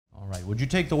Would you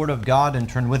take the Word of God and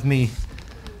turn with me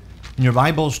in your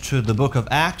Bibles to the book of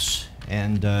Acts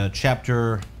and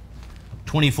chapter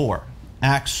 24.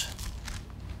 Acts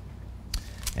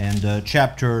and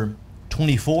chapter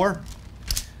 24.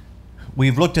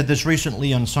 We've looked at this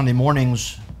recently on Sunday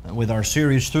mornings with our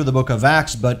series through the book of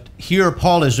Acts, but here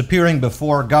Paul is appearing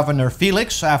before Governor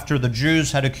Felix after the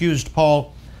Jews had accused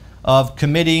Paul of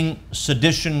committing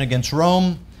sedition against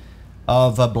Rome,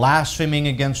 of blaspheming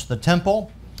against the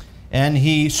temple. And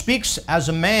he speaks as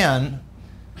a man,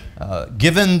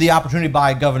 given the opportunity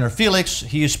by Governor Felix,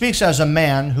 he speaks as a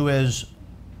man who has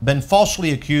been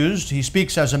falsely accused. He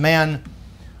speaks as a man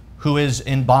who is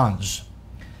in bonds.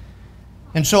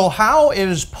 And so how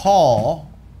is Paul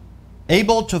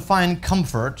able to find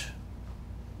comfort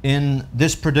in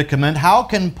this predicament? How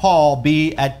can Paul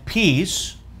be at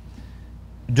peace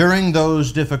during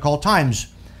those difficult times?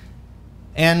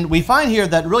 And we find here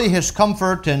that really his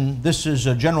comfort, and this is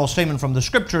a general statement from the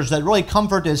Scriptures, that really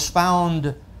comfort is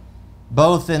found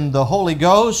both in the Holy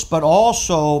Ghost, but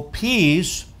also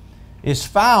peace is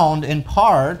found in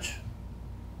part,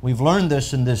 we've learned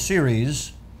this in this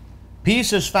series,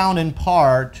 peace is found in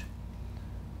part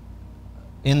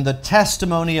in the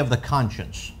testimony of the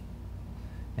conscience.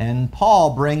 And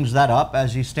Paul brings that up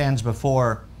as he stands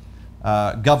before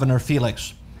Governor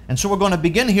Felix. And so we're going to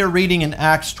begin here reading in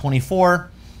Acts 24,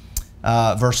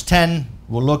 verse 10.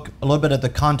 We'll look a little bit at the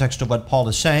context of what Paul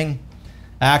is saying.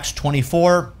 Acts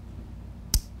 24,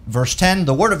 verse 10,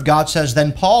 the Word of God says,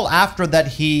 Then Paul, after that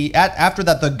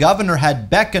the governor had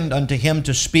beckoned unto him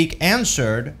to speak,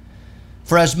 answered,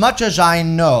 For as much as I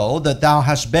know that thou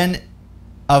hast been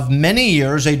of many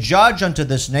years a judge unto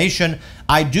this nation,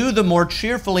 I do the more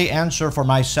cheerfully answer for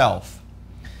myself.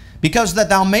 Because that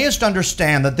thou mayest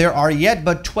understand that there are yet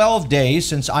but 12 days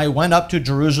since I went up to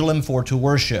Jerusalem for to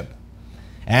worship.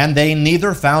 And they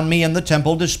neither found me in the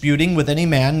temple disputing with any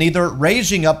man, neither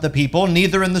raising up the people,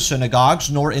 neither in the synagogues,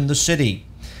 nor in the city.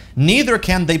 Neither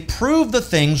can they prove the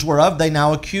things whereof they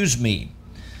now accuse me.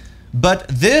 But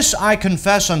this I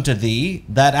confess unto thee,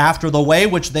 that after the way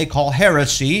which they call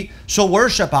heresy, so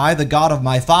worship I the God of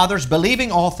my fathers,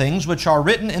 believing all things which are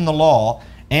written in the law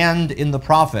and in the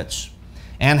prophets,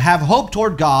 and have hope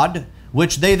toward God,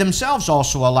 which they themselves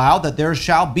also allow, that there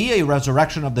shall be a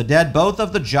resurrection of the dead, both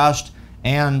of the just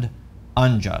and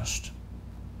unjust.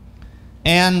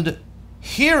 And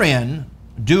herein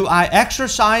do I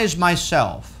exercise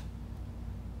myself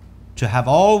to have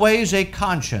always a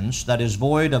conscience that is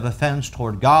void of offense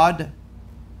toward God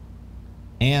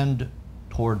and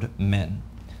toward men.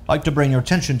 I'd like to bring your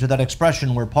attention to that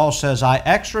expression where Paul says, I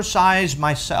exercise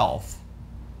myself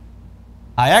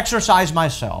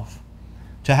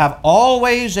to have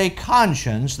always a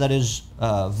conscience that is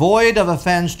void of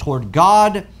offense toward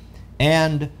God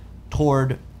and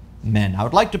toward men. I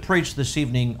would like to preach this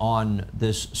evening on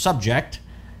this subject,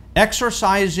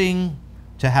 exercising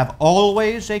to have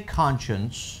always a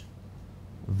conscience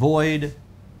void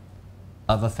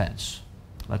of offense.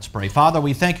 Let's pray. Father,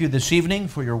 we thank you this evening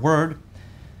for your word.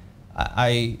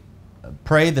 I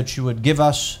pray that you would give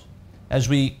us, as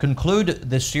we conclude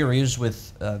this series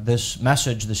with this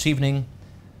message this evening,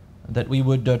 that we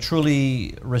would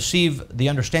truly receive the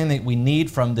understanding that we need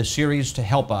from this series to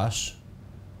help us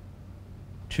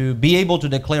to be able to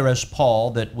declare as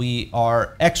Paul that we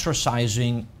are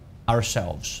exercising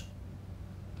ourselves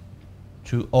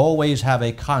to always have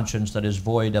a conscience that is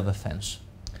void of offense.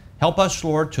 Help us,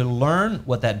 Lord, to learn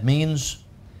what that means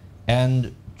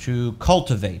and to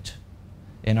cultivate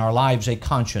in our lives a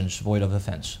conscience void of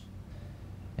offense.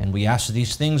 And we ask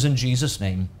these things in Jesus'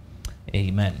 name.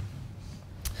 Amen.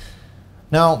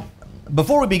 Now,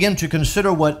 before we begin to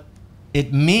consider what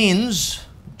it means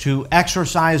to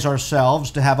exercise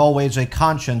ourselves, to have always a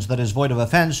conscience that is void of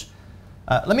offense,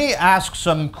 let me ask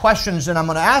some questions, and I'm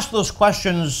going to ask those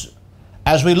questions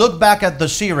as we look back at the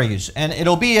series. And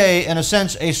it'll be, in a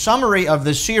sense, a summary of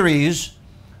the series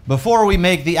before we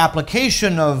make the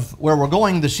application of where we're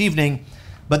going this evening.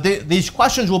 But these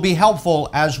questions will be helpful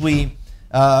as we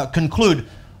conclude.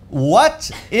 What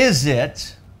is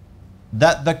it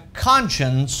that the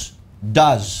conscience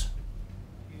does?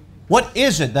 What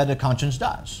is it that the conscience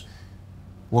does?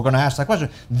 We're going to ask that question.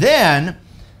 Then,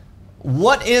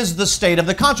 what is the state of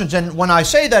the conscience? And when I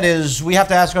say that is, we have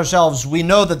to ask ourselves, we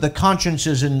know that the conscience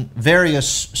is in various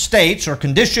states or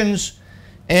conditions.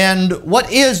 And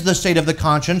what is the state of the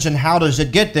conscience and how does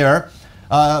it get there?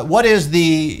 What is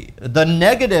the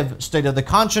negative state of the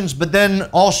conscience, but then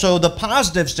also the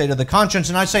positive state of the conscience?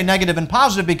 And I say negative and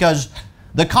positive because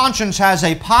the conscience has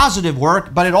a positive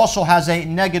work, but it also has a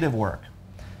negative work.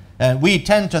 And we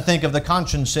tend to think of the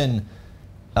conscience in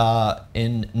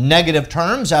in negative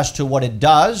terms as to what it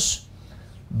does,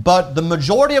 but the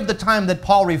majority of the time that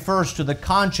Paul refers to the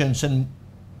conscience and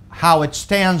how it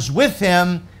stands with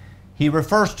him, he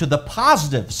refers to the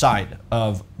positive side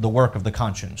of the work of the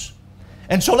conscience.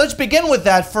 And so let's begin with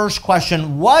that first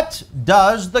question. What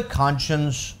does the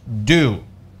conscience do?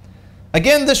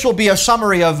 Again, this will be a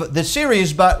summary of the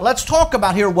series, but let's talk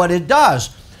about here what it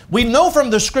does. We know from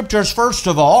the scriptures, first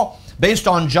of all, based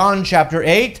on John chapter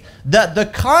 8, that the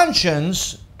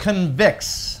conscience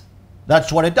convicts.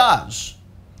 That's what it does.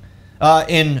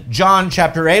 In John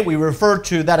chapter 8, we refer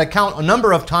to that account a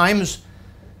number of times,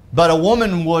 but a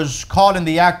woman was caught in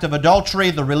the act of adultery.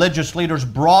 The religious leaders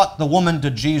brought the woman to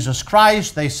Jesus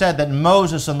Christ. They said that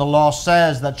Moses in the law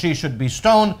says that she should be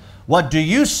stoned. What do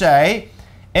you say?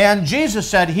 And Jesus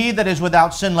said, he that is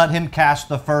without sin, let him cast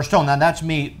the first stone. Now that's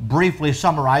me briefly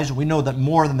summarized. We know that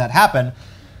more than that happened.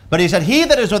 But he said, he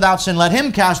that is without sin, let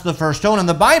him cast the first stone. And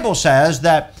the Bible says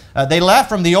that they left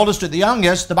from the oldest to the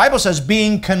youngest. The Bible says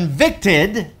being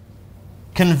convicted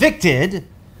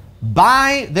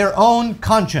by their own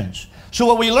conscience. So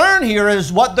what we learn here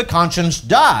is what the conscience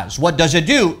does. What does it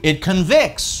do? It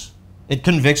convicts. It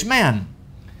convicts man.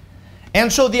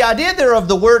 And so the idea there of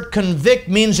the word convict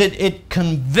means it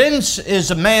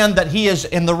convinces a man that he is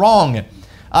in the wrong.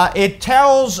 It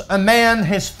tells a man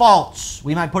his faults.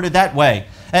 We might put it that way.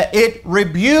 It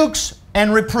rebukes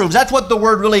and reproves. That's what the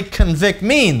word really convict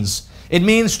means. It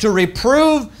means to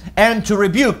reprove and to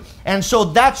rebuke. And so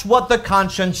that's what the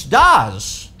conscience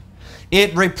does.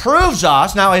 It reproves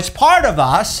us. Now, it's part of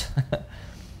us,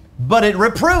 but it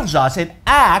reproves us. It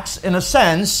acts, in a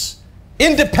sense,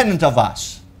 independent of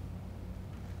us.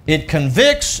 It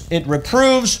convicts, it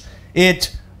reproves,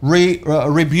 it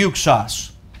rebukes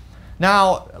us.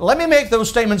 Now, let me make those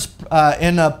statements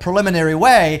in a preliminary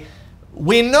way.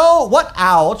 We know what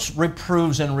else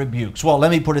reproves and rebukes. Well,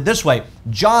 let me put it this way.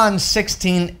 John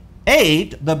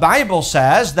 16:8, the Bible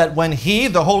says that when He,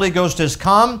 the Holy Ghost, is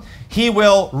come, He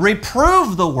will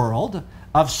reprove the world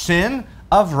of sin,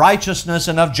 of righteousness,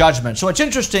 and of judgment. So it's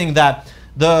interesting that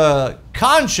the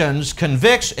conscience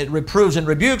convicts, it reproves and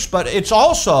rebukes, but it's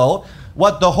also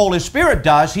what the Holy Spirit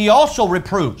does. He also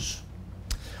reproves.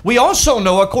 We also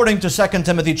know, according to 2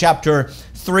 Timothy chapter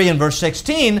 3 and verse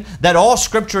 16, that all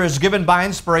Scripture is given by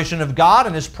inspiration of God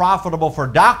and is profitable for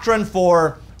doctrine,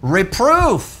 for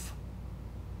reproof.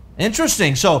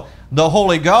 Interesting. So the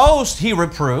Holy Ghost, He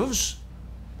reproves.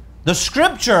 The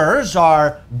Scriptures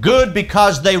are good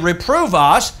because they reprove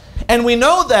us. And we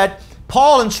know that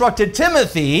Paul instructed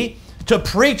Timothy to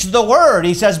preach the Word.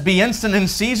 He says, be instant in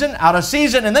season, out of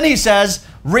season. And then he says,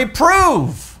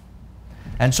 reprove.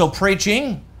 And so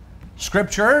preaching,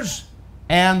 Scriptures,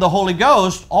 and the Holy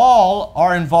Ghost all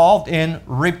are involved in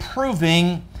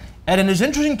reproving. And it is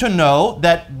interesting to know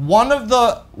that one of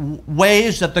the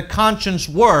ways that the conscience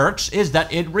works is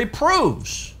that it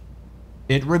reproves,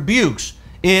 it rebukes,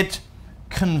 it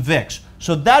convicts.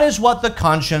 So that is what the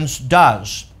conscience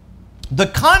does. The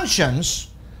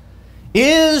conscience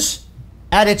is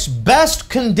at its best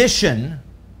condition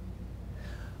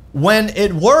when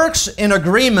it works in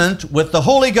agreement with the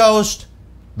Holy Ghost,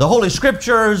 the Holy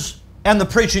Scriptures, and the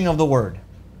preaching of the Word.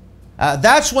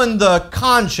 That's when the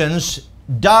conscience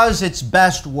does its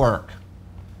best work.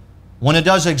 When it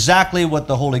does exactly what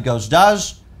the Holy Ghost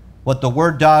does, what the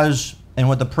Word does, and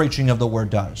what the preaching of the Word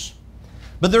does.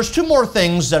 But there's two more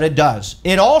things that it does.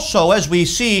 It also, as we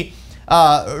see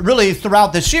really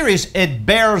throughout the series, it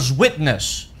bears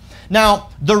witness. Now,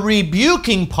 the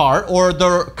rebuking part or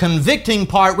the convicting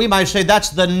part, we might say that's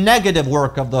the negative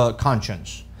work of the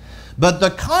conscience. But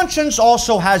the conscience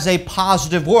also has a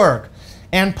positive work.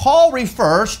 And Paul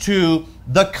refers to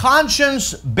the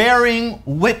conscience bearing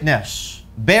witness,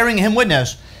 bearing him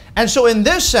witness. And so in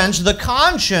this sense, the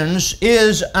conscience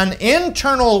is an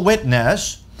internal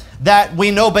witness that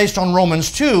we know based on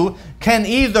Romans 2 can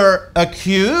either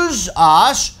accuse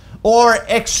us or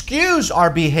excuse our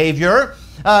behavior.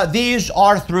 These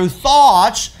are through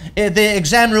thoughts. They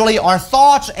examine really our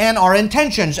thoughts and our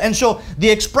intentions. And so the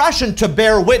expression to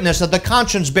bear witness, that the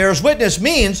conscience bears witness,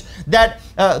 means that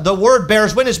the word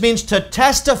bears witness means to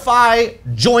testify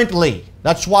jointly.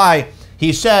 That's why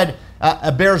he said,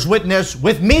 bears witness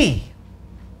with me.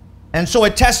 And so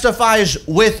it testifies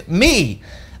with me.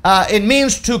 It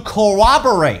means to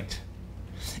corroborate.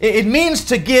 It means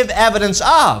to give evidence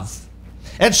of.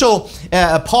 And so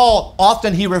Paul,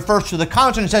 often he refers to the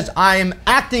conscience and says, I'm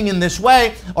acting in this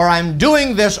way, or I'm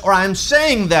doing this, or I'm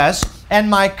saying this, and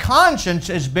my conscience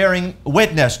is bearing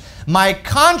witness. My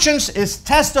conscience is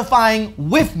testifying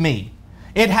with me.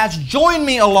 It has joined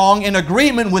me along in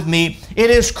agreement with me. It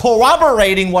is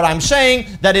corroborating what I'm saying,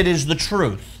 that it is the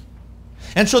truth.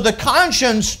 And so the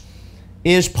conscience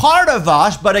is part of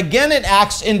us, but again it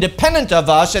acts independent of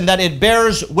us in that it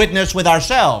bears witness with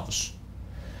ourselves.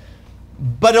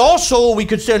 But also we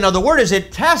could say another word is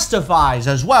it testifies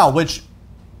as well, which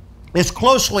is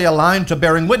closely aligned to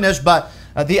bearing witness, but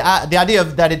the idea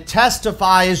of that it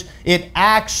testifies, it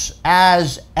acts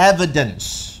as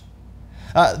evidence.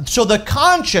 So the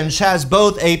conscience has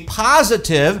both a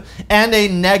positive and a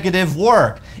negative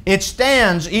work. It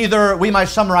stands either, we might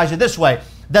summarize it this way,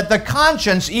 that the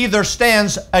conscience either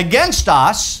stands against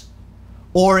us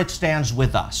or it stands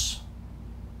with us.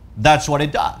 That's what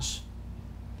it does.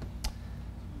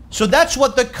 So that's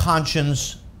what the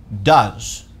conscience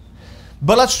does.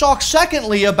 But let's talk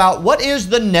secondly about what is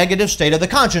the negative state of the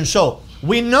conscience. So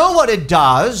we know what it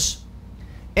does,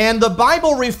 and the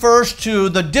Bible refers to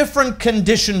the different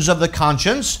conditions of the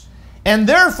conscience. And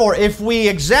therefore, if we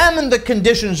examine the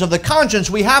conditions of the conscience,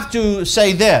 we have to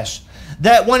say this,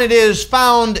 that when it is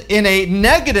found in a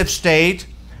negative state,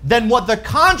 then what the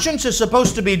conscience is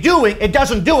supposed to be doing, it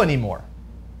doesn't do anymore.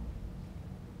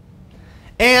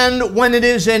 And when it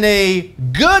is in a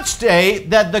good state,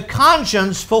 that the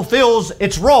conscience fulfills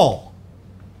its role.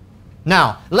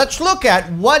 Now, let's look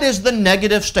at what is the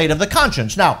negative state of the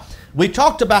conscience. Now, we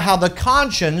talked about how the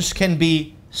conscience can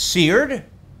be seared,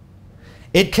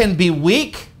 it can be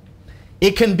weak,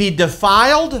 it can be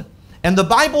defiled, and the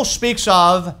Bible speaks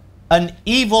of an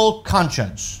evil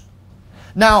conscience.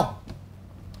 Now,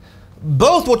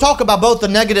 we'll talk about both the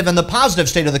negative and the positive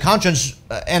state of the conscience,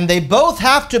 and they both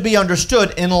have to be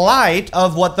understood in light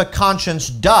of what the conscience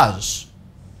does.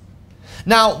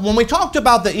 Now, when we talked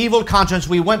about the evil conscience,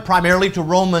 we went primarily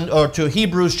to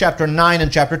Hebrews chapter 9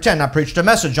 and chapter 10. I preached a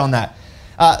message on that.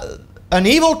 An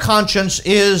evil conscience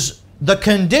is the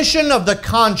condition of the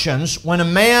conscience when a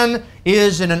man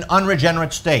is in an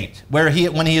unregenerate state, when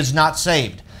he is not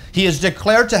saved. He is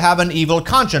declared to have an evil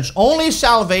conscience. Only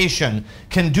salvation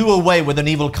can do away with an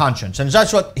evil conscience. And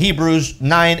that's what Hebrews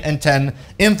 9 and 10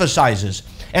 emphasizes.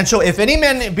 And so if any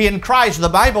man be in Christ, the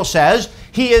Bible says,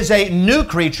 he is a new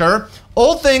creature.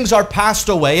 Old things are passed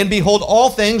away, and behold, all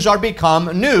things are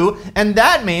become new. And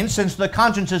that means, since the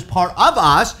conscience is part of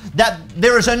us, that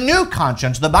there is a new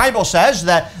conscience. The Bible says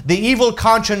that the evil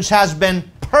conscience has been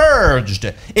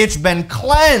purged. It's been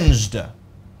cleansed.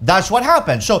 That's what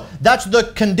happens. So that's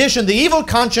the condition. The evil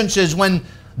conscience is when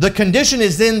the condition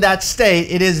is in that state.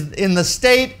 It is in the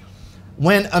state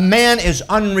when a man is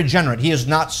unregenerate. He is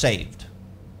not saved.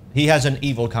 He has an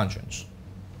evil conscience.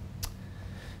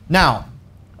 Now,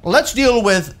 let's deal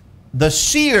with the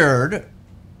seared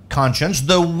conscience,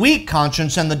 the weak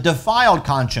conscience, and the defiled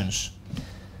conscience.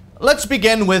 Let's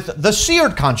begin with the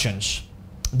seared conscience.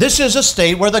 This is a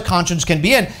state where the conscience can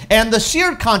be in. And the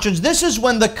seared conscience, this is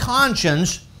when the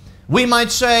conscience, we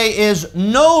might say, is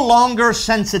no longer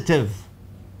sensitive.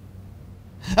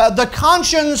 The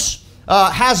conscience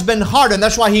has been hardened.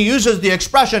 That's why he uses the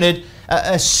expression,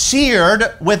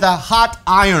 seared with a hot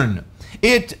iron.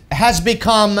 It has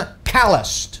become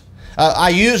calloused. I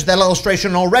used that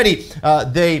illustration already.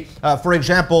 For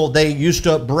example, they used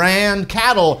to brand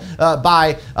cattle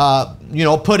by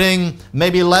putting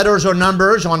maybe letters or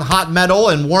numbers on hot metal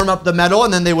and warm up the metal,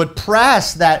 and then they would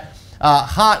press that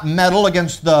hot metal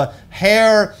against the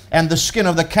hair and the skin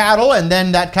of the cattle, and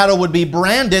then that cattle would be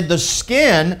branded. The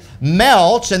skin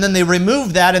melts, and then they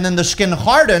remove that, and then the skin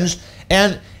hardens,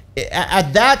 and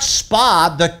at that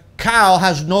spot, the cow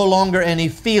has no longer any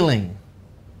feeling.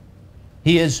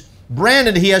 He is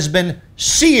branded, he has been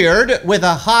seared with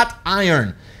a hot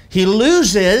iron. He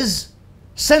loses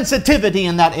sensitivity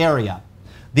in that area.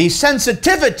 The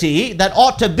sensitivity that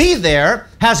ought to be there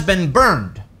has been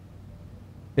burned.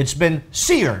 It's been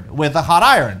seared with a hot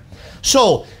iron.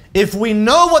 So, if we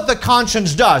know what the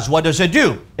conscience does, what does it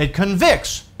do? It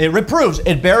convicts, it reproves,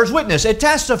 it bears witness, it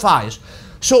testifies.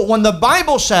 So when the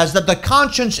Bible says that the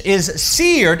conscience is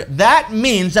seared, that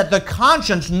means that the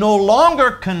conscience no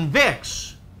longer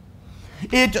convicts.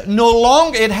 It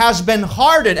has been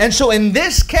hardened. And so in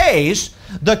this case,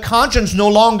 the conscience no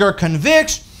longer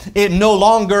convicts, it no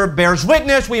longer bears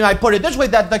witness. We might put it this way,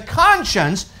 that the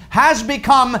conscience has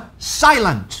become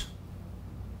silent.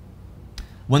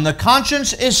 When the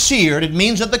conscience is seared, it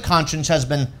means that the conscience has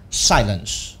been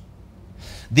silenced.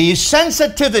 The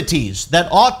sensitivities that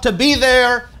ought to be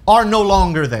there are no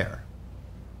longer there.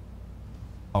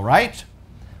 All right?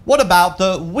 What about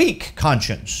the weak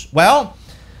conscience? Well,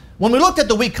 when we looked at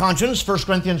the weak conscience, 1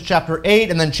 Corinthians chapter 8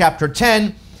 and then chapter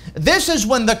 10, this is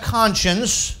when the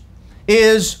conscience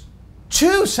is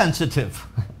too sensitive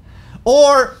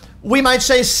or we might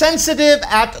say, sensitive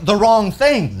at the wrong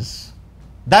things.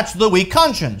 That's the weak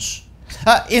conscience.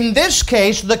 In this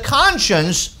case, the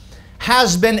conscience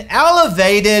has been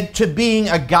elevated to being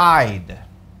a guide.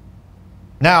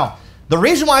 Now, the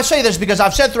reason why I say this, because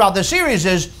I've said throughout this series,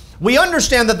 is we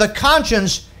understand that the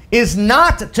conscience is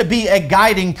not to be a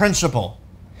guiding principle.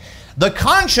 The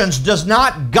conscience does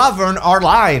not govern our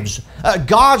lives.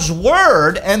 God's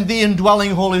Word and the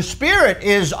indwelling Holy Spirit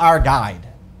is our guide,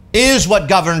 is what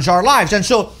governs our lives. And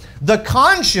so the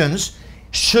conscience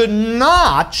should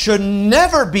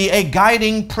never be a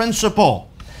guiding principle.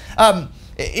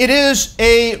 It is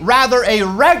rather a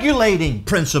regulating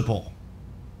principle.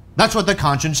 That's what the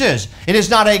conscience is. It is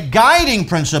not a guiding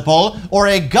principle or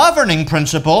a governing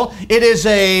principle. It is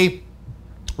a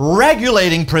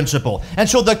regulating principle. And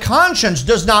so the conscience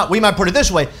does not, we might put it this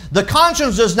way, the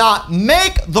conscience does not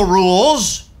make the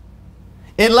rules.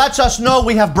 It lets us know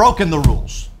we have broken the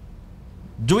rules.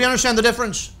 Do we understand the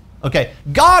difference? Okay,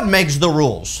 God makes the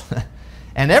rules.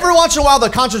 And every once in a while the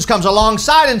conscience comes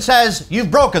alongside and says, you've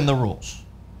broken the rules.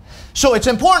 So it's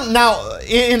important now,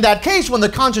 in that case, when the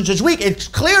conscience is weak, it's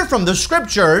clear from the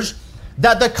scriptures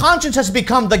that the conscience has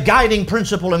become the guiding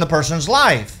principle in the person's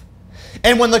life.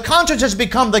 And when the conscience has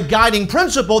become the guiding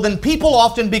principle, then people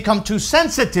often become too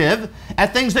sensitive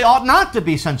at things they ought not to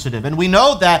be sensitive. And we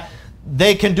know that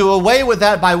they can do away with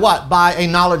that by what? By a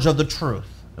knowledge of the truth.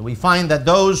 And we find that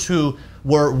those who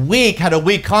were weak, had a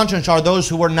weak conscience, are those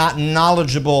who were not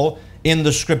knowledgeable in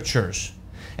the scriptures.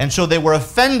 And so they were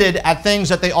offended at things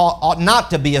that they ought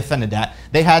not to be offended at.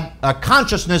 They had a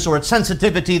consciousness or a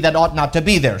sensitivity that ought not to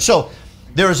be there. So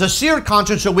there is a seared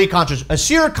conscience, a weak conscience. A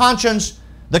seared conscience,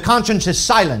 the conscience is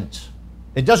silent.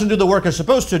 It doesn't do the work it's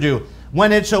supposed to do.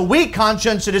 When it's a weak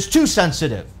conscience, it is too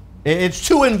sensitive. It's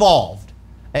too involved.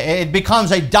 It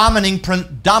becomes a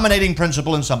dominating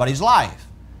principle in somebody's life.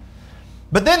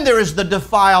 But then there is the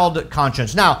defiled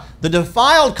conscience. Now, the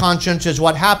defiled conscience is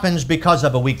what happens because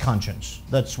of a weak conscience.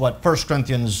 That's what 1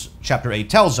 Corinthians chapter 8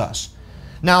 tells us.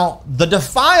 Now, the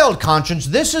defiled conscience,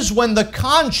 this is when the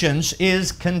conscience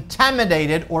is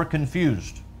contaminated or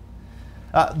confused.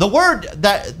 The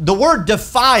word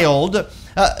defiled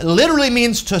literally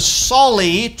means to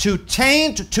sully, to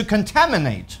taint, to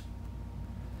contaminate.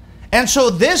 And so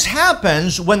this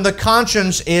happens when the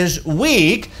conscience is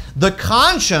weak. The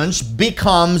conscience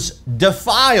becomes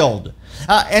defiled.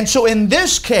 And so in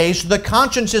this case, the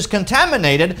conscience is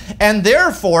contaminated, and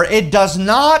therefore it does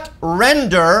not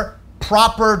render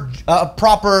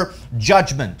proper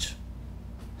judgment.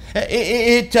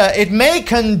 It may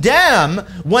condemn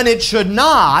when it should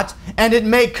not, and it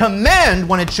may commend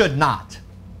when it should not.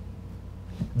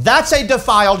 That's a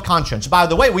defiled conscience. By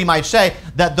the way, we might say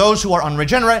that those who are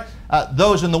unregenerate,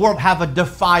 those in the world, have a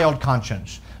defiled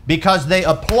conscience because they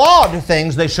applaud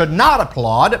things they should not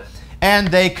applaud, and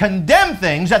they condemn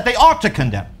things that they ought to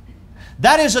condemn.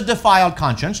 That is a defiled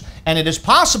conscience, and it is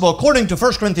possible, according to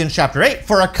 1 Corinthians chapter 8,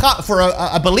 for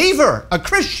a believer, a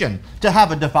Christian, to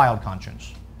have a defiled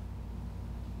conscience.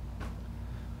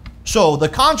 So the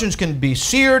conscience can be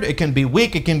seared, it can be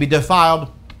weak, it can be defiled,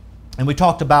 and we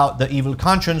talked about the evil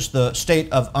conscience, the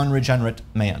state of unregenerate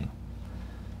man.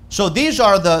 So these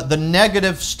are the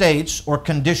negative states or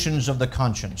conditions of the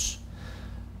conscience.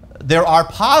 There are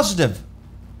positive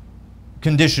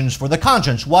conditions for the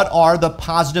conscience. What are the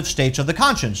positive states of the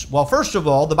conscience? Well, first of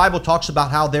all, the Bible talks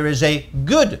about how there is a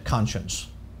good conscience.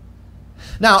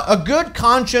 Now, a good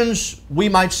conscience, we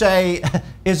might say,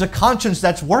 is a conscience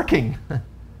that's working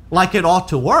like it ought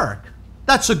to work.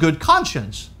 That's a good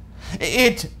conscience.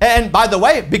 And by the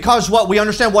way, because what we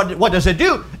understand, what does it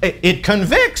do? It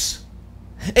convicts.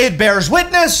 It bears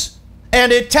witness,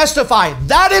 and it testifies.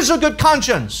 That is a good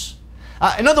conscience.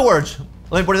 In other words,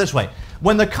 let me put it this way.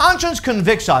 When the conscience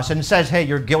convicts us and says, hey,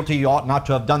 you're guilty, you ought not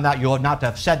to have done that, you ought not to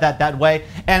have said that way,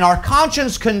 and our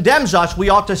conscience condemns us, we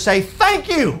ought to say, thank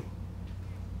you,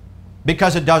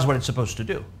 because it does what it's supposed to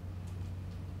do.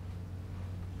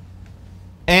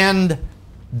 And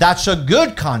that's a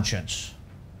good conscience.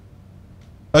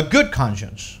 A good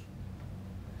conscience.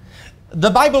 The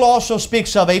Bible also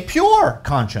speaks of a pure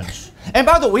conscience. And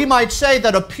by the way, we might say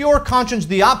that a pure conscience,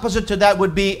 the opposite to that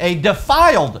would be a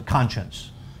defiled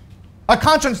conscience. A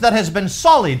conscience that has been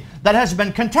sullied, that has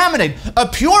been contaminated. A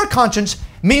pure conscience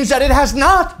means that it has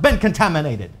not been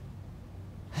contaminated.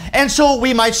 And so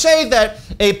we might say that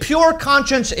a pure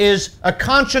conscience is a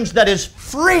conscience that is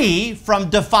free from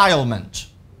defilement.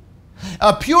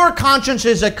 A pure conscience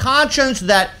is a conscience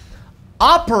that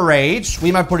operates,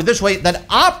 we might put it this way, that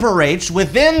operates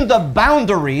within the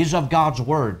boundaries of God's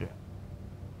Word.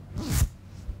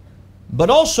 But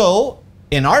also,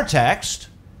 in our text,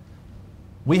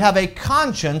 We have a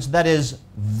conscience that is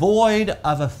void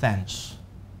of offense.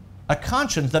 A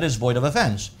conscience that is void of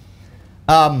offense.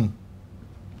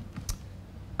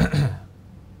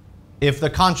 If the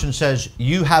conscience says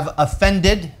you have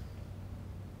offended,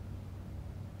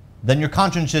 then your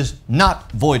conscience is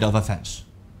not void of offense.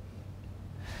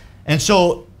 And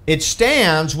so it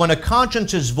stands, when a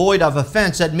conscience is void of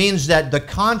offense, that means that the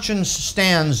conscience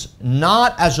stands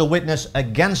not as a witness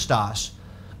against us,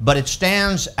 but it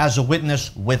stands as a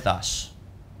witness with us.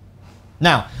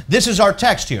 Now, this is our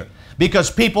text here, because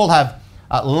people have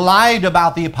lied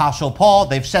about the Apostle Paul.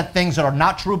 They've said things that are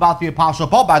not true about the Apostle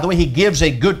Paul. By the way, he gives a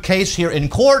good case here in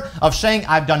court of saying,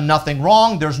 I've done nothing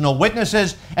wrong, there's no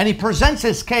witnesses, and he presents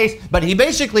his case, but he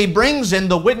basically brings in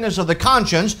the witness of the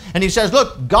conscience, and he says,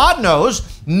 look, God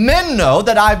knows, men know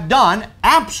that I've done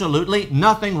absolutely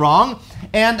nothing wrong,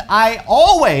 and I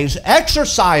always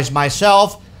exercise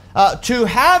myself to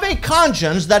have a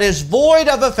conscience that is void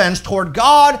of offense toward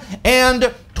God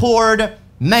and toward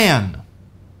man.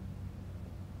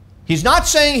 He's not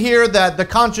saying here that the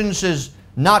conscience is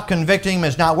not convicting him,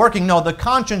 is not working. No, the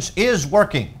conscience is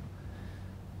working,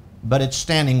 but it's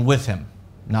standing with him,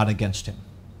 not against him.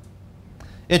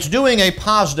 It's doing a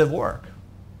positive work.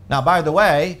 Now, by the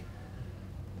way,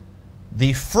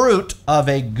 the fruit of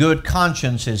a good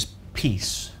conscience is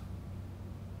peace.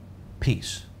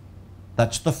 Peace.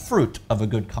 That's the fruit of a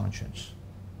good conscience.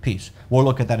 Peace. We'll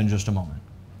look at that in just a moment.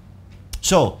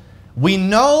 So, we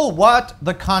know what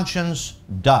the conscience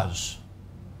does.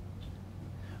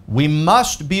 We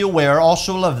must be aware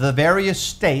also of the various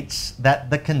states that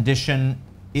the condition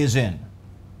is in.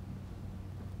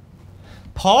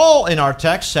 Paul in our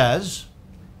text says,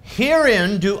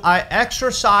 herein do I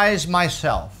exercise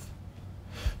myself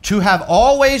to have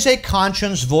always a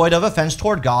conscience void of offense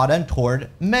toward God and toward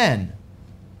men.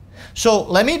 So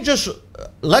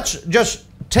let's just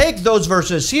take those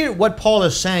verses, see what Paul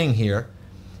is saying here,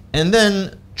 and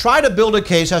then try to build a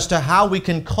case as to how we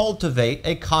can cultivate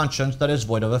a conscience that is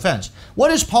void of offense.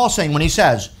 What is Paul saying when he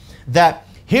says that,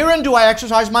 herein do I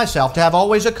exercise myself to have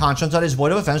always a conscience that is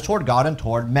void of offense toward God and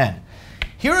toward men?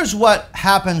 Here is what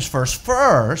happens first.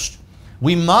 First,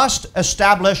 we must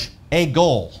establish a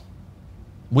goal.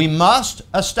 We must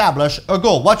establish a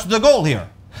goal. What's the goal here?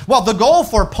 Well, the goal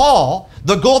for Paul,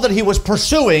 the goal that he was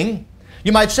pursuing,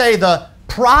 you might say the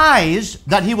prize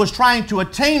that he was trying to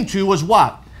attain to was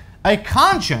what? A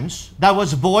conscience that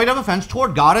was void of offense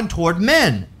toward God and toward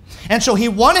men. And so he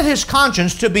wanted his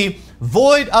conscience to be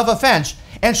void of offense.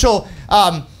 And so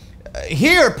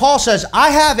here Paul says, I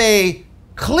have a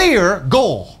clear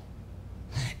goal.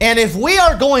 And if we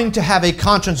are going to have a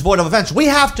conscience void of offense, we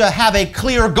have to have a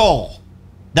clear goal.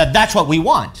 That's what we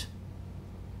want.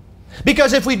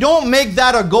 Because if we don't make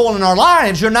that a goal in our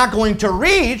lives, you're not going to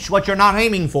reach what you're not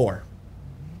aiming for.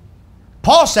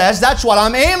 Paul says, that's what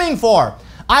I'm aiming for.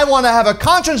 I want to have a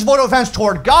conscience void of offense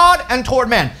toward God and toward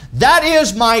men. That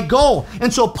is my goal.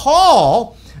 And so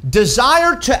Paul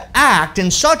desired to act in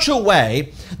such a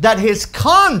way that his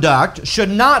conduct should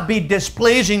not be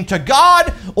displeasing to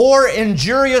God or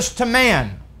injurious to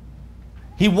man.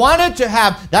 He wanted to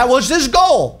have, that was his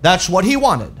goal. That's what he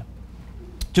wanted,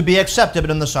 to be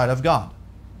acceptable in the sight of God.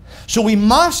 So we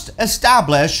must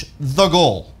establish the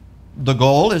goal. The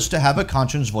goal is to have a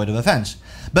conscience void of offense.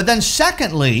 But then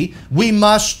secondly, we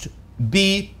must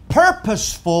be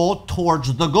purposeful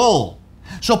towards the goal.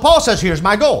 So Paul says, here's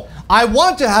my goal. I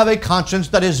want to have a conscience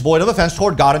that is void of offense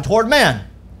toward God and toward man.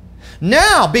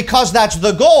 Now, because that's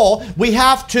the goal, we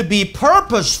have to be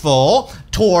purposeful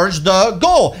towards the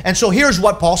goal. And so here's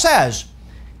what Paul says.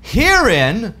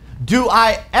 Herein do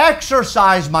I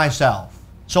exercise myself.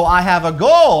 So I have a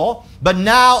goal, but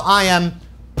now I am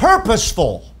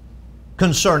purposeful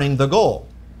concerning the goal.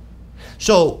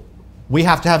 So we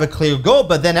have to have a clear goal,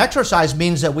 but then exercise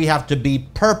means that we have to be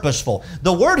purposeful.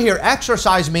 The word here,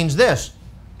 exercise, means this,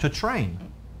 to train.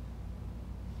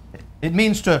 It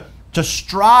means to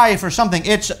strive for something.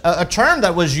 It's a term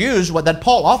that was used, that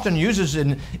Paul often uses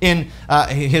in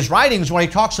his writings when he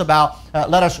talks about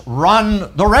let us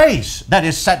run the race that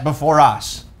is set before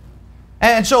us.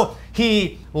 And so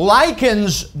he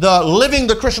likens the living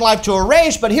the Christian life to a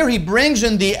race, but here he brings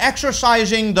in the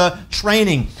exercising, the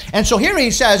training. And so here he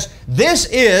says, this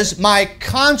is my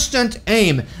constant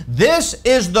aim. This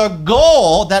is the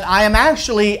goal that I am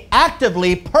actually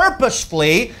actively,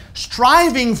 purposefully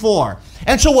striving for.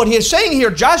 And so what he is saying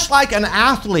here, just like an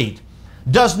athlete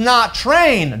does not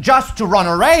train just to run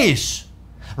a race,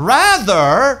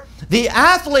 rather the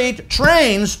athlete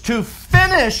trains to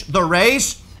finish the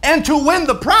race and to win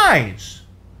the prize.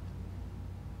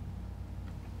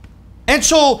 And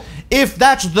so if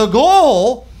that's the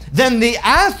goal, then the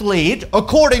athlete,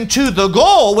 according to the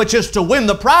goal, which is to win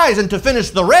the prize and to finish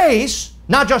the race,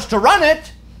 not just to run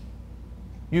it.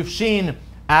 You've seen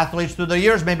athletes through the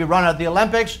years maybe run at the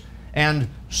Olympics, and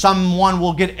someone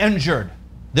will get injured.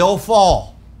 They'll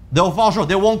fall. They'll fall short.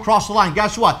 They won't cross the line.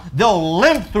 Guess what? They'll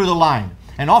limp through the line.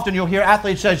 And often you'll hear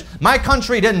athletes say, my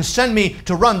country didn't send me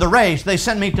to run the race. They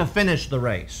sent me to finish the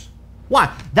race.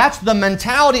 Why? That's the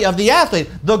mentality of the athlete.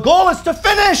 The goal is to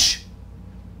finish.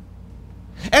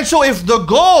 And so if the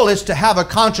goal is to have a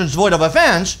conscience void of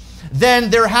offense, then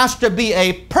there has to be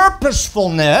a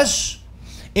purposefulness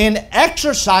in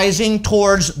exercising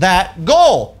towards that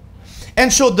goal.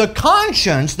 And so the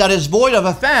conscience that is void of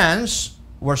offense,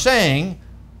 we're saying,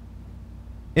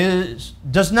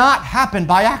 does not happen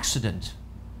by accident.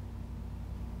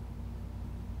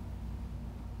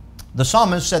 The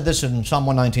psalmist said this in Psalm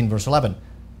 119, verse 11.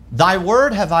 Thy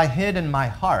word have I hid in my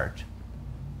heart,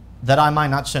 that I might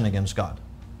not sin against God.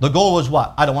 The goal was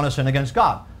what? I don't want to sin against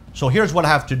God. So here's what I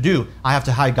have to do. I have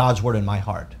to hide God's word in my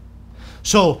heart.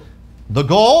 So the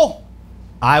goal,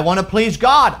 I want to please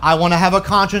God. I want to have a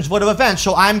conscience void of offense.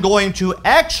 So I'm going to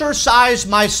exercise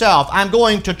myself. I'm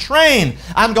going to train.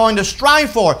 I'm going to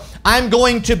strive for. I'm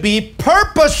going to be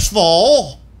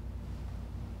purposeful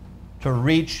to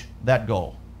reach that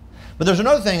goal. But there's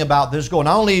another thing about this goal.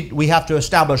 Not only do we have to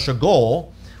establish a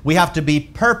goal, we have to be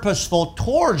purposeful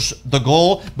towards the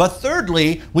goal, but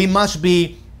thirdly, we must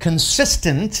be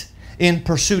consistent in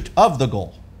pursuit of the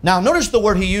goal. Now, notice the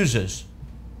word he uses.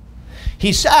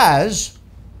 He says,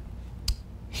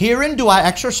 herein do I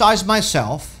exercise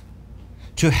myself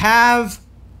to have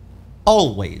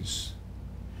always.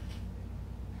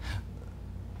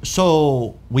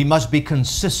 So we must be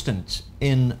consistent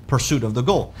in pursuit of the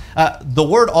goal. The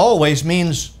word always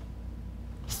means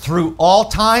through all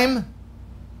time,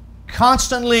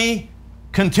 constantly,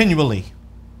 continually.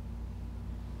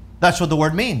 That's what the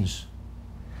word means.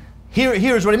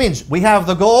 Here's what it means. We have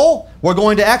the goal, we're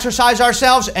going to exercise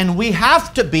ourselves, and we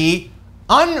have to be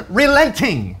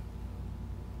unrelenting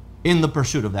in the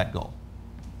pursuit of that goal.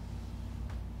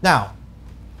 Now,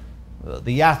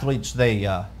 the athletes,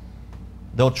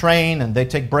 they'll train and they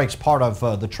take breaks. Part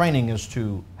of the training is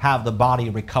to have the body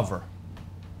recover.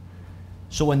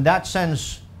 So in that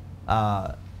sense, we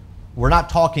are not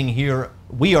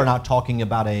talking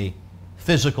about a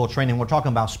physical training. We're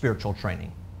talking about spiritual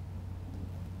training.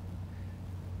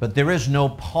 But there is no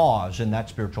pause in that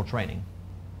spiritual training.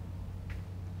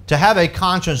 To have a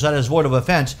conscience that is void of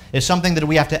offense is something that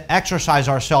we have to exercise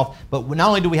ourselves, but not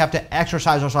only do we have to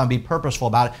exercise ourselves and be purposeful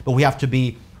about it, but we have to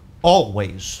be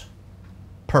always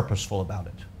purposeful about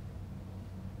it.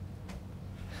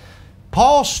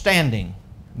 Paul's standing,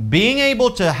 being able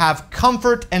to have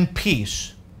comfort and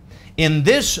peace in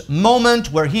this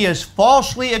moment where he is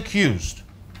falsely accused,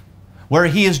 where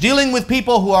he is dealing with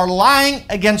people who are lying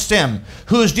against him,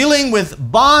 who is dealing with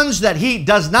bonds that he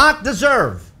does not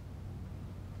deserve,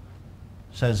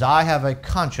 says, I have a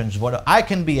conscience. I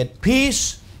can be at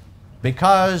peace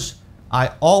because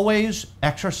I always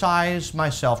exercise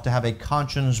myself to have a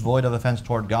conscience void of offense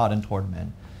toward God and toward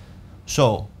men.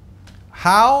 So,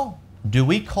 how do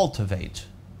we cultivate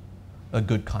a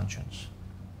good conscience?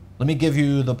 Let me give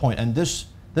you the point. And this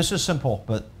is simple,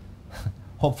 but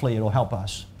hopefully it'll help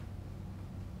us.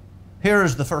 Here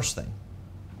is the first thing.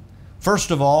 First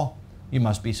of all, you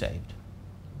must be saved.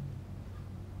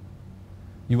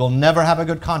 You will never have a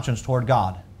good conscience toward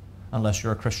God unless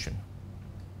you're a Christian.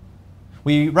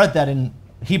 We read that in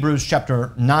Hebrews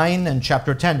chapter 9 and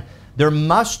chapter 10. There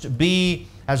must be,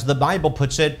 as the Bible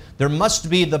puts it, there must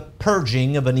be the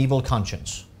purging of an evil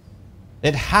conscience.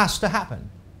 It has to happen.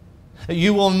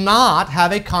 You will not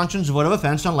have a conscience void of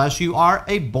offense unless you are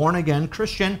a born-again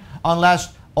Christian,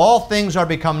 unless all things are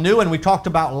become new. And we talked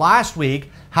about last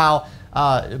week how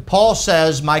Paul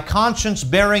says, my conscience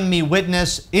bearing me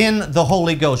witness in the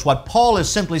Holy Ghost. What Paul is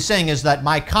simply saying is that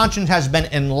my conscience has been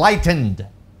enlightened.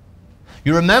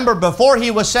 You remember before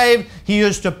he was saved, he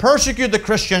used to persecute the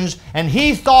Christians, and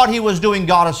he thought he was doing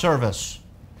God a service.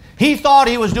 He thought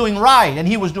he was doing right, and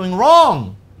he was doing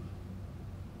wrong.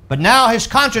 But now his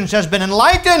conscience has been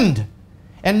enlightened.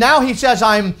 And now he says,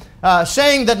 I'm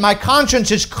saying that my conscience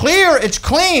is clear, it's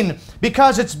clean,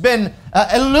 because it's been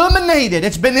illuminated.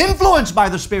 It's been influenced by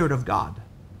the Spirit of God.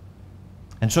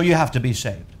 And so you have to be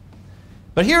saved.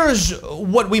 But here's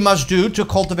what we must do to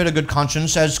cultivate a good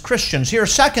conscience as Christians. Here,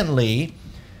 secondly,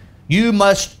 you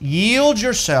must yield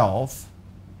yourself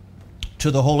to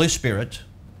the Holy Spirit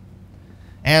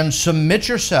and submit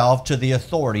yourself to the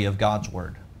authority of God's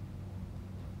Word.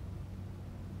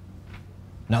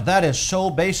 Now that is so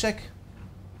basic,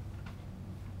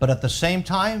 but at the same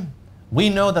time, we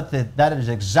know that that is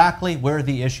exactly where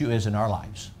the issue is in our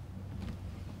lives.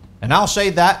 And I'll say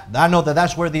that, I know that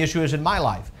that's where the issue is in my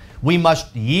life. We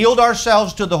must yield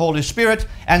ourselves to the Holy Spirit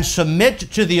and submit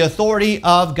to the authority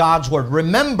of God's Word.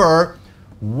 Remember,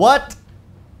 what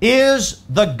is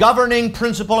the governing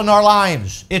principle in our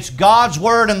lives? It's God's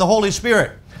Word and the Holy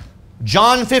Spirit.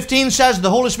 John 15 says the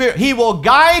Holy Spirit, He will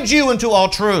guide you into all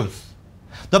truth.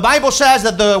 The Bible says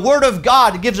that the Word of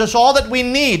God gives us all that we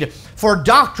need for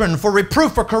doctrine, for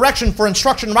reproof, for correction, for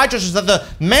instruction in righteousness, that the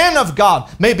man of God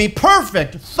may be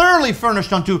perfect, thoroughly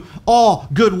furnished unto all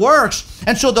good works.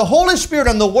 And so the Holy Spirit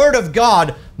and the Word of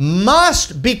God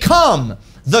must become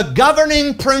the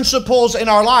governing principles in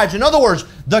our lives. In other words,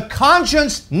 the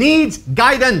conscience needs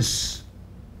guidance.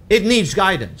 It needs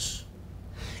guidance.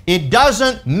 It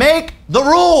doesn't make the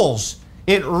rules.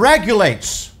 It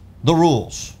regulates the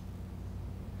rules.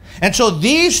 And so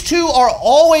these two are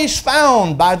always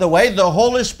found, by the way, the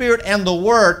Holy Spirit and the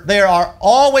Word, they are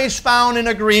always found in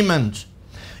agreement.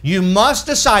 You must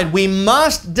decide, we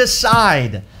must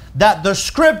decide that the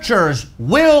Scriptures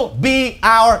will be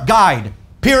our guide,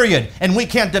 period. And we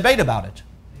can't debate about it.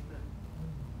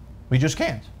 We just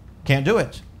can't. Can't do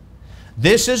it.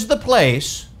 This is the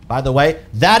place, by the way,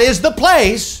 that is the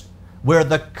place where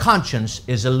the conscience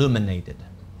is illuminated.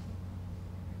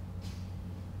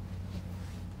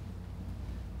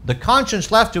 The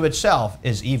conscience left to itself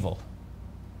is evil.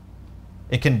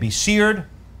 It can be seared,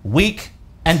 weak,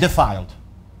 and defiled.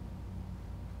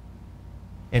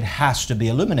 It has to be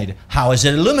illuminated. How is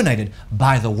it illuminated?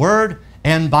 By the Word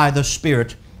and by the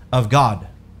Spirit of God.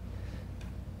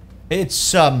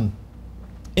 It's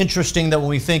interesting that when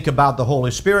we think about the Holy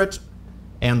Spirit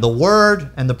and the Word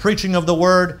and the preaching of the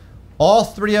Word, all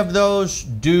three of those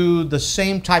do the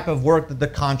same type of work that the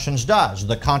conscience does.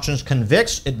 The conscience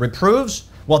convicts, it reproves.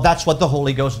 Well, that's what the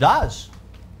Holy Ghost does.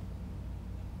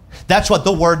 That's what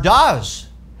the Word does.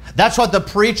 That's what the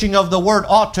preaching of the Word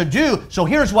ought to do. So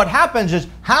here's what happens is,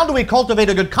 how do we cultivate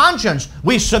a good conscience?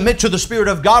 We submit to the Spirit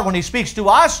of God when He speaks to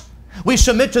us. We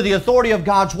submit to the authority of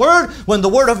God's Word. When the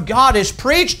Word of God is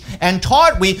preached and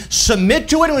taught, we submit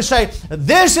to it and we say,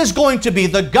 this is going to be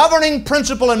the governing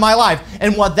principle in my life.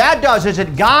 And what that does is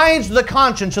it guides the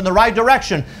conscience in the right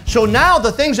direction. So now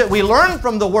the things that we learn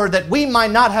from the Word that we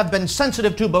might not have been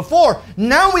sensitive to before,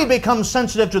 now we become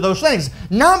sensitive to those things.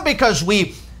 Not because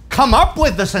we come up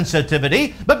with the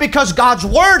sensitivity, but because God's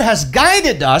Word has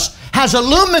guided us, has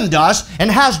illumined us,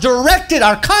 and has directed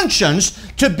our conscience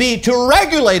to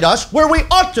regulate us where we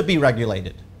ought to be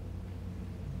regulated.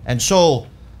 And so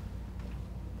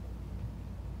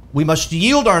we must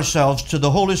yield ourselves to the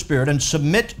Holy Spirit and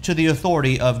submit to the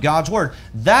authority of God's Word.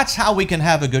 That's how we can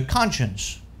have a good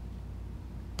conscience.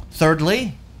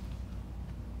 Thirdly,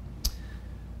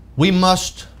 we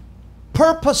must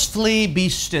purposefully be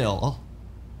still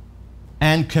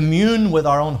and commune with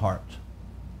our own heart.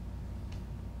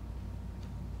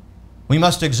 We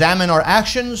must examine our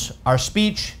actions, our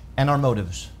speech, and our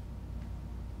motives.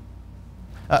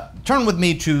 Turn with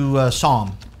me to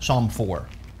Psalm 4.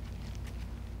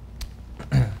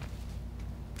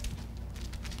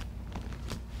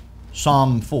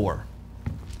 Psalm 4.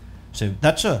 So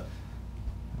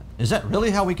is that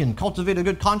really how we can cultivate a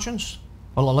good conscience?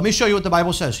 Well, let me show you what the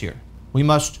Bible says here. We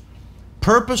must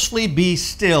purposefully be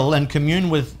still and commune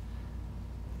with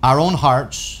our own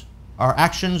hearts, our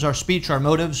actions, our speech, our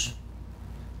motives.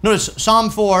 Notice Psalm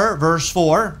 4, verse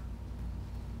 4.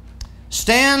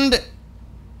 Stand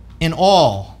in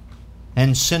awe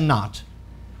and sin not.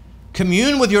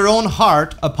 Commune with your own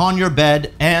heart upon your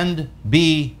bed and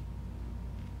be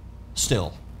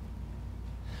still.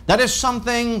 That is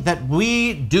something that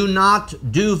we do not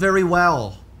do very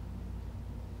well.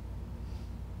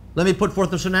 Let me put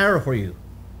forth a scenario for you.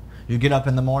 You get up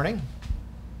in the morning,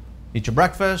 eat your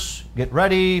breakfast, get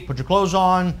ready, put your clothes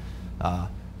on,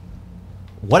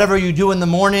 whatever you do in the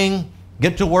morning,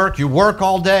 get to work, you work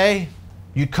all day,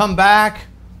 you come back,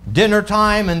 dinner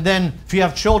time, and then if you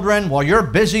have children, well, you're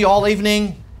busy all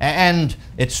evening and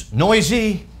it's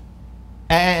noisy.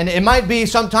 And it might be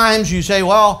sometimes you say,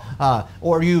 well,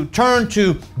 or you turn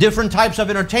to different types of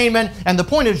entertainment. And the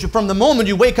point is, from the moment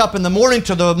you wake up in the morning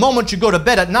to the moment you go to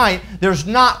bed at night, there's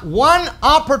not one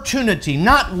opportunity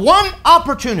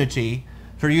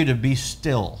for you to be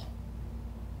still.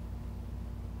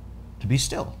 To be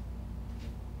still.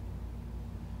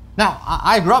 Now,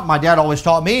 I grew up, my dad always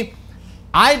taught me,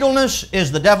 idleness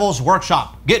is the devil's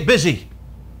workshop. Get busy.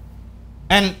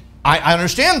 And I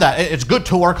understand that. It's good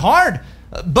to work hard.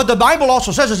 But the Bible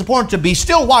also says it's important to be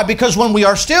still. Why? Because when we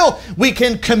are still, we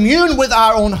can commune with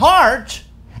our own heart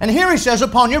And here he says,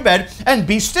 upon your bed, and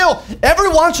be still. Every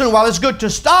once in a while it's good to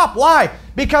stop. Why?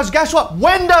 Because guess what?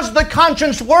 When does the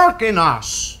conscience work in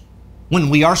us? When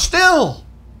we are still.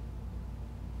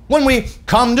 When we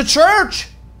come to church.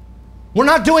 We're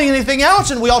not doing anything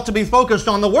else, and we ought to be focused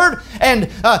on the Word. And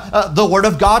the Word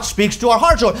of God speaks to our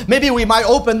hearts. Or maybe we might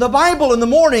open the Bible in the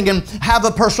morning and have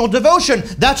a personal devotion.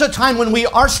 That's a time when we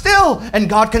are still, and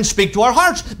God can speak to our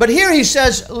hearts. But here he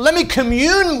says, let me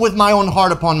commune with my own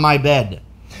heart upon my bed.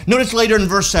 Notice later in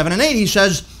verse 7 and 8, he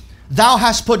says, thou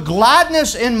hast put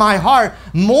gladness in my heart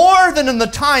more than in the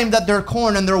time that their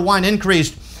corn and their wine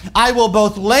increased. I will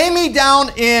both lay me down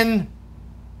in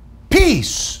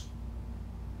peace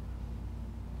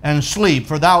and sleep,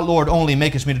 for thou, Lord, only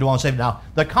makest me to dwell in safety. Now,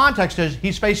 the context is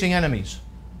he's facing enemies.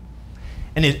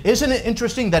 And isn't it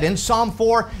interesting that in Psalm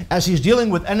 4, as he's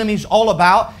dealing with enemies all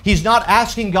about, he's not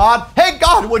asking God, hey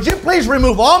God, would you please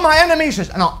remove all my enemies? He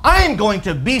says, no, I am going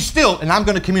to be still and I'm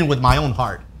going to commune with my own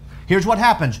heart. Here's what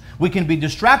happens. We can be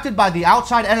distracted by the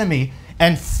outside enemy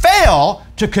and fail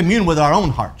to commune with our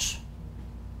own hearts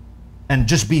and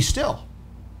just be still.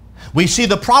 We see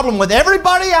the problem with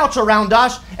everybody else around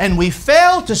us, and we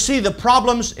fail to see the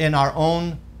problems in our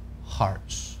own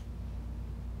hearts.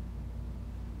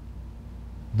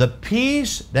 The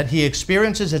peace that he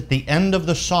experiences at the end of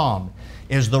the psalm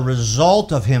is the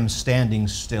result of him standing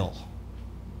still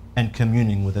and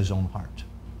communing with his own heart.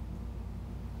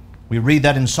 We read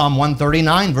that in Psalm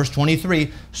 139, verse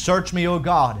 23, search me, O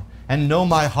God, and know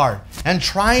my heart, and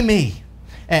try me,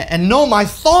 and know my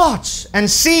thoughts, and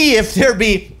see if there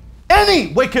be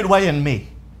any wicked way in me,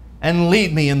 and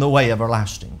lead me in the way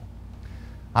everlasting.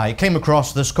 I came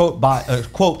across this quote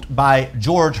by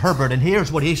George Herbert, and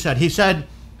here's what he said. He said,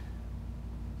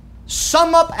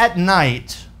 sum up at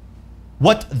night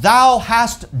what thou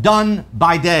hast done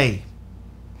by day,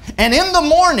 and in the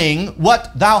morning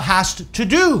what thou hast to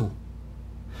do.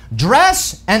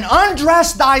 Dress and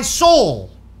undress thy soul.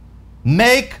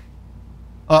 Mark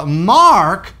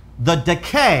the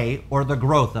decay or the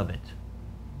growth of it.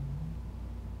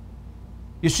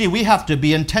 You see, we have to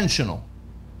be intentional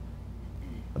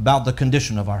about the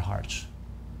condition of our hearts.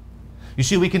 You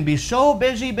see, we can be so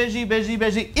busy,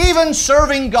 even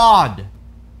serving God.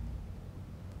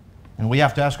 And we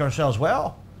have to ask ourselves,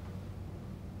 well,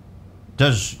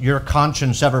 does your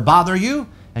conscience ever bother you?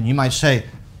 And you might say,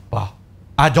 well,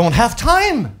 I don't have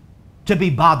time to be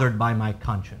bothered by my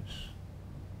conscience.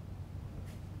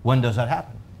 When does that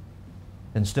happen?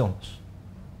 In stillness.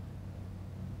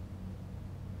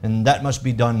 And that must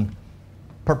be done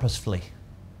purposefully.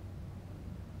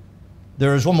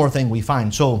 There is one more thing we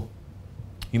find. So,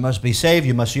 you must be saved.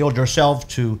 You must yield yourself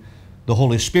to the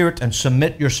Holy Spirit and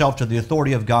submit yourself to the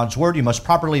authority of God's Word. You must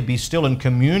properly be still and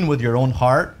commune with your own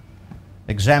heart.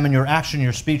 Examine your action,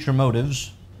 your speech, your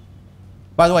motives.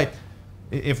 By the way,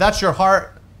 if that's your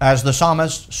heart, as the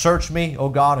psalmist, search me, O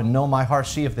God, and know my heart.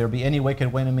 See if there be any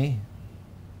wicked way in me.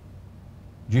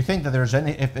 Do you think that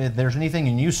if there's anything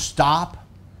and you stop,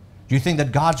 do you think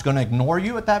that God's going to ignore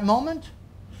you at that moment?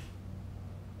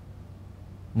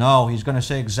 No, He's going to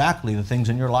say exactly the things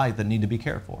in your life that need to be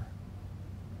cared for,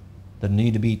 that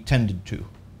need to be tended to.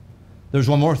 There's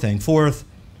one more thing. Fourth,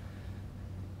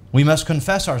 we must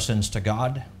confess our sins to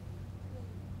God,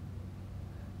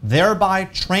 thereby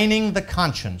training the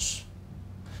conscience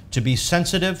to be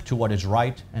sensitive to what is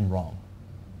right and wrong.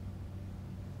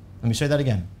 Let me say that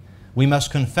again. We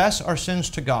must confess our sins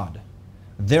to God,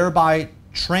 thereby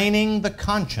training the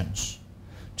conscience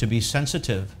to be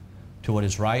sensitive to what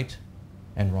is right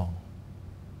and wrong.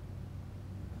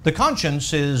 The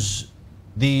conscience is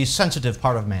the sensitive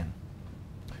part of man.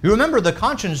 You remember, the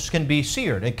conscience can be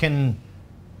seared. It can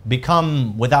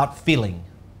become without feeling.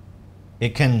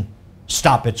 It can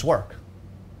stop its work.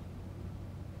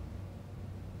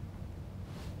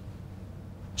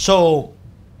 So,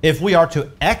 if we are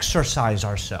to exercise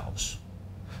ourselves,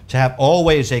 to have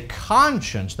always a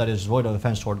conscience that is void of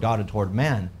offense toward God and toward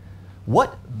man,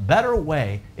 what better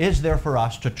way is there for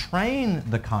us to train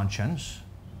the conscience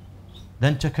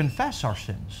than to confess our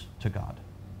sins to God?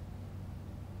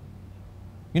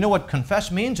 You know what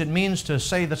confess means? It means to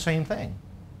say the same thing.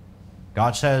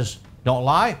 God says, don't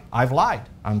lie. I've lied.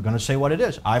 I'm going to say what it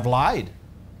is. I've lied.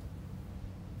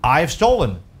 I've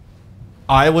stolen.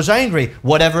 I was angry.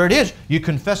 Whatever it is, you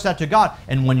confess that to God.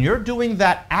 And when you're doing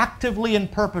that actively and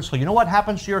purposely, you know what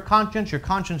happens to your conscience? Your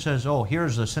conscience says, oh,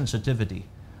 here's the sensitivity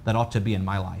that ought to be in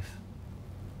my life.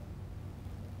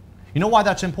 You know why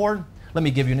that's important? Let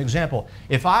me give you an example.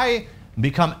 If I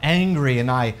become angry and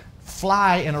I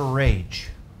fly in a rage,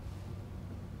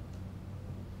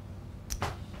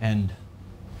 and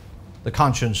the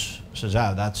conscience says,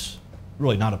 that's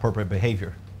really not appropriate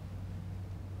behavior.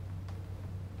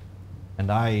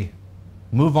 and I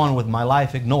move on with my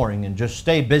life ignoring and just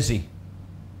stay busy,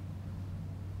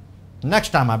 next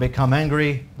time I become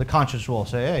angry, the conscience will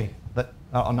say, hey, that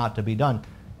ought not to be done.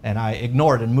 And I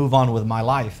ignore it and move on with my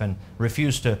life and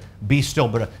refuse to be still.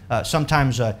 But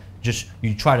sometimes just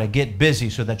you try to get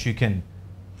busy so that you can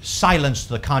silence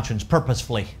the conscience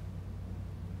purposefully.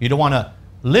 You don't want to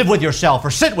live with yourself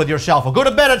or sit with yourself or go to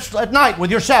bed at night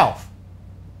with yourself.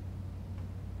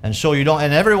 And so you don't,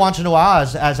 and every once in a while,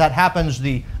 as that happens,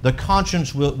 the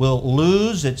conscience will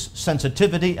lose its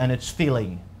sensitivity and its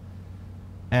feeling.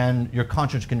 And your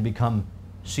conscience can become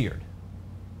seared.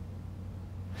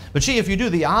 But see, if you do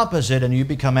the opposite and you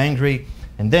become angry,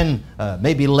 and then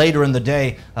maybe later in the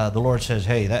day, the Lord says,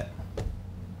 hey,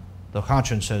 the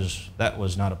conscience says that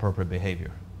was not appropriate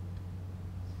behavior.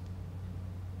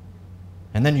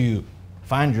 And then you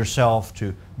find yourself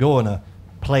to go in a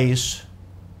place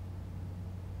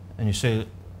and you say,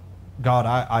 God,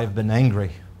 I've been angry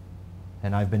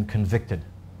and I've been convicted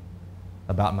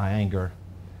about my anger.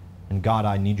 And God,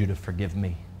 I need you to forgive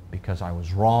me because I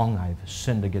was wrong. I've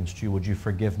sinned against you. Would you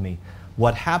forgive me?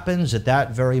 What happens at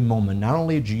that very moment, not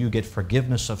only do you get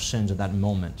forgiveness of sins at that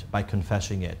moment by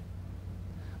confessing it,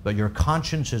 but your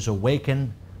conscience is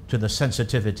awakened to the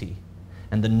sensitivity.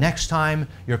 And the next time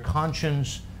your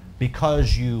conscience,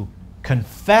 because you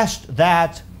confessed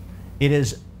that, it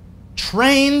is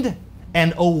trained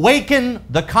and awakened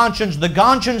the conscience. The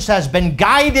conscience has been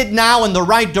guided now in the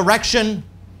right direction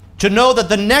to know that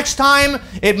the next time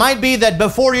it might be that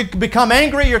before you become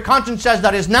angry, your conscience says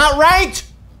that is not right,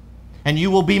 and you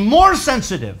will be more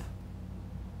sensitive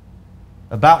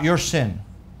about your sin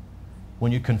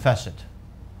when you confess it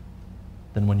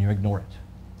than when you ignore it.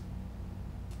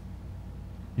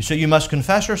 You see, you must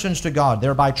confess your sins to God,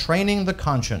 thereby training the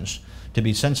conscience to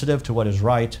be sensitive to what is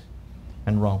right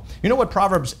and wrong. You know what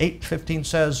Proverbs 8:15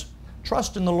 says?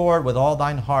 Trust in the Lord with all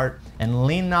thine heart and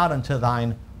lean not unto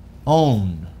thine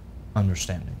own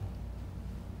understanding.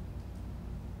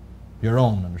 Your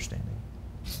own understanding.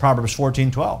 Proverbs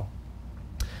 14:12.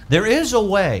 There is a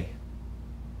way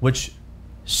which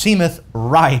seemeth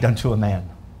right unto a man,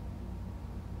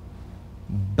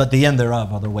 but the end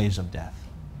thereof are the ways of death.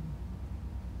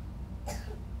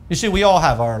 You see, we all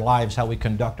have our lives, how we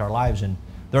conduct our lives, and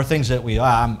there are things that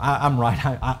I'm right,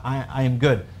 I am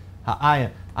good,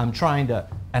 I'm trying to,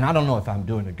 and I don't know if I'm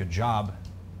doing a good job.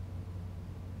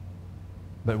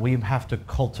 But we have to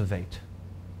cultivate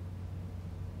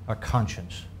a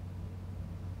conscience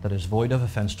that is void of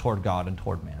offense toward God and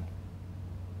toward man.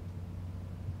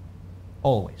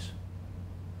 Always.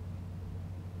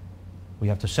 We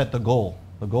have to set the goal.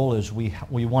 The goal is we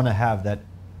want to have that,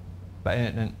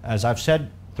 and as I've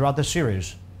said throughout this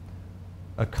series,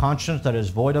 a conscience that is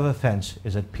void of offense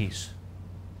is at peace.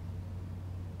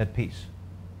 At peace.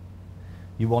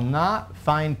 You will not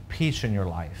find peace in your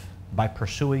life by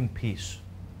pursuing peace.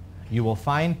 You will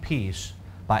find peace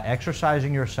by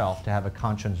exercising yourself to have a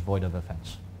conscience void of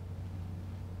offense.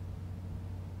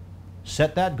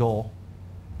 Set that goal,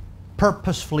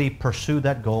 purposefully pursue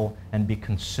that goal, and be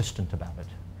consistent about it.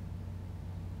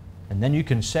 And then you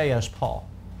can say, as Paul,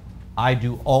 I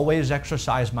do always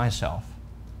exercise myself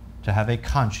to have a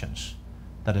conscience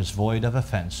that is void of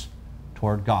offense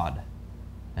toward God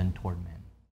and toward man.